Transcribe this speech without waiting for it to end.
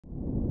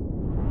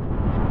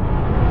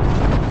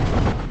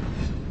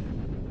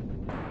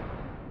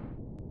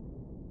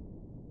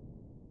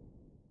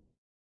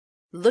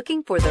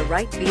Looking for the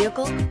right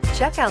vehicle?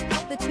 Check out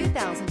the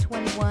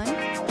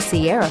 2021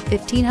 Sierra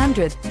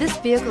 1500. This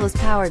vehicle is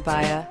powered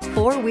by a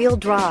 4-wheel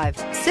drive,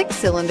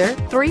 6-cylinder,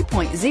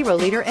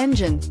 3.0-liter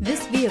engine.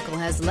 This vehicle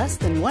has less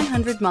than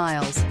 100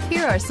 miles.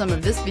 Here are some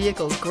of this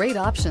vehicle's great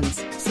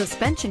options: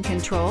 suspension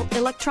control,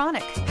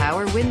 electronic,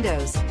 power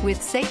windows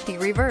with safety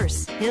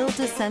reverse, hill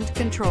descent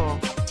control,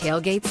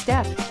 tailgate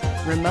step,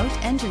 remote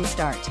engine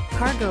start,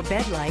 cargo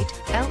bed light,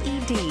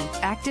 LED,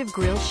 active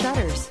grille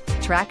shutters,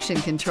 traction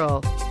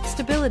control,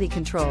 stability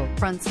control,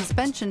 front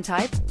suspension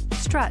type,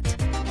 strut.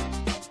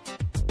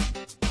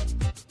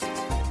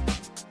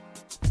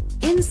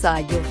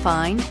 Inside you'll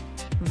find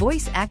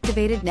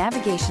voice-activated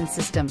navigation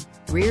system,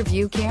 rear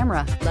view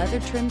camera, leather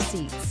trim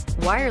seats,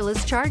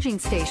 wireless charging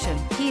station,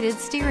 heated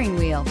steering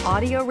wheel,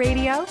 audio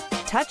radio,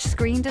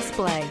 touchscreen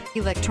display,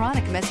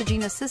 electronic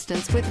messaging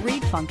assistance with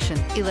read function,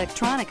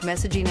 electronic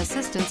messaging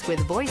assistance with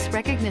voice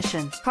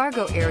recognition,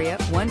 cargo area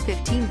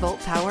 115-volt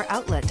power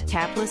outlet,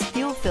 tapless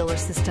fuel filler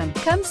system.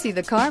 Come see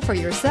the car for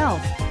yourself.